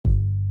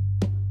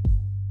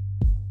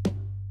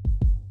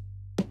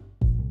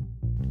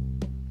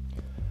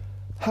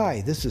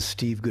Hi, this is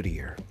Steve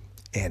Goodyear,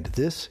 and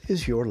this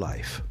is Your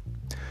Life,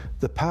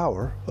 The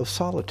Power of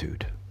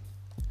Solitude.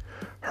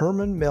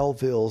 Herman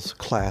Melville's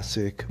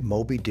classic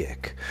Moby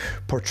Dick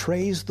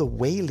portrays the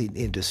whaling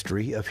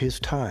industry of his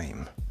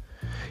time.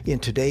 In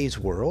today's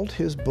world,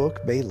 his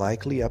book may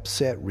likely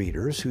upset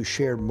readers who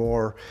share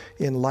more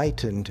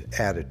enlightened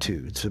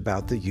attitudes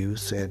about the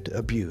use and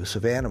abuse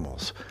of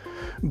animals.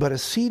 But a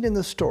scene in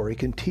the story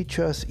can teach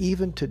us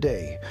even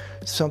today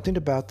something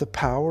about the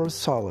power of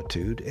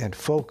solitude and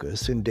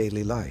focus in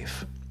daily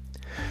life.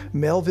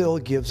 Melville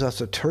gives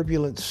us a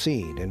turbulent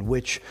scene in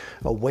which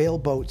a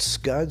whaleboat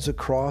scuds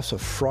across a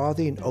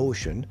frothing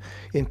ocean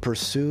in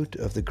pursuit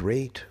of the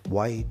great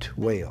white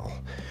whale.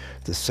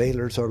 The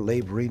sailors are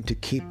laboring to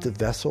keep the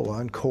vessel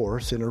on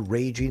course in a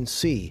raging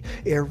sea,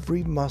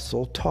 every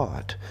muscle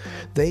taut.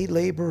 They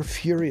labor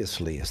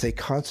furiously as they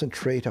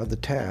concentrate on the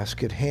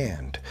task at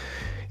hand.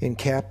 In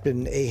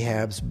Captain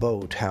Ahab's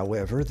boat,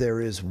 however,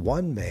 there is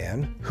one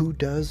man who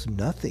does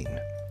nothing.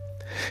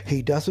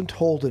 He doesn't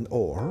hold an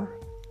oar.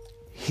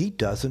 He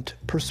doesn't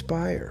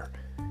perspire.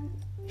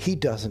 He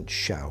doesn't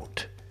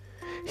shout.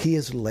 He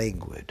is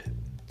languid,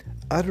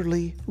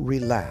 utterly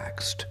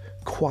relaxed,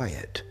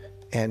 quiet,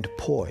 and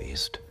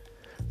poised.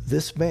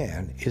 This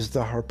man is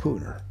the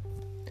harpooner,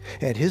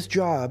 and his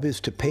job is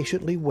to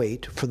patiently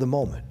wait for the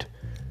moment.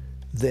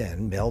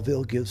 Then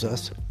Melville gives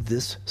us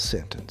this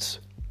sentence.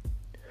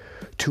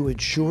 To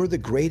ensure the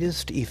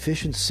greatest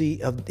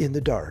efficiency in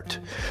the dart,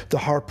 the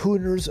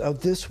harpooners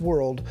of this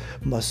world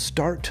must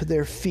start to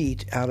their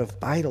feet out of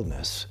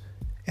idleness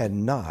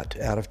and not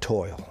out of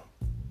toil.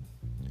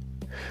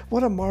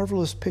 What a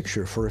marvelous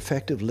picture for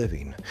effective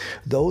living.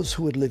 Those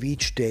who would live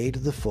each day to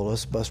the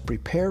fullest must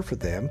prepare for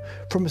them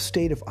from a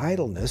state of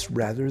idleness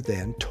rather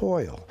than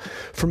toil.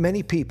 For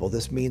many people,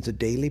 this means a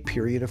daily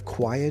period of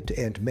quiet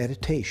and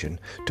meditation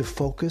to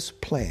focus,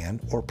 plan,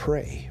 or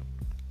pray.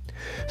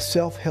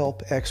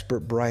 Self-help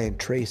expert Brian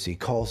Tracy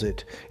calls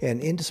it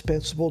an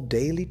indispensable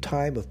daily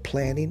time of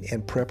planning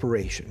and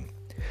preparation.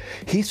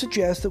 He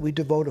suggests that we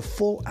devote a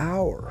full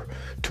hour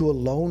to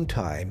alone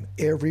time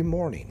every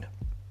morning.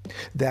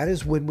 That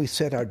is when we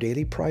set our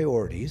daily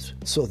priorities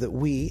so that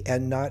we,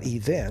 and not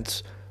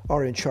events,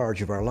 are in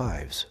charge of our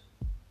lives.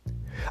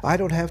 I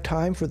don't have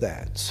time for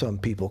that, some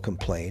people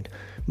complain.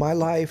 My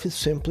life is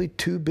simply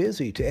too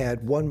busy to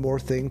add one more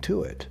thing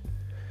to it.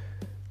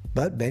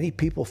 But many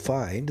people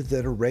find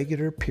that a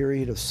regular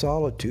period of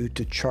solitude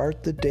to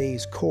chart the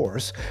day's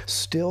course,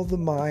 still the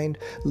mind,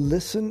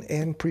 listen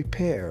and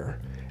prepare,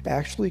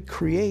 actually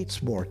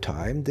creates more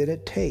time than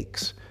it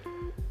takes.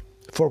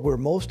 For we're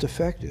most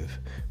effective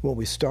when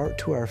we start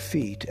to our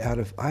feet out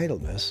of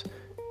idleness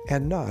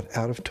and not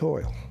out of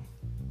toil.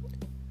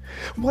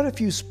 What if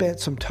you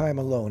spent some time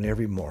alone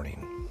every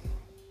morning?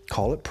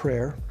 Call it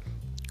prayer,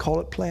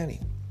 call it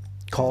planning,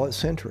 call it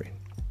centering.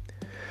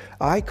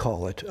 I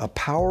call it a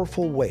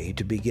powerful way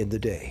to begin the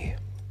day.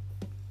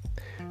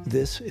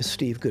 This is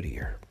Steve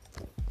Goodyear.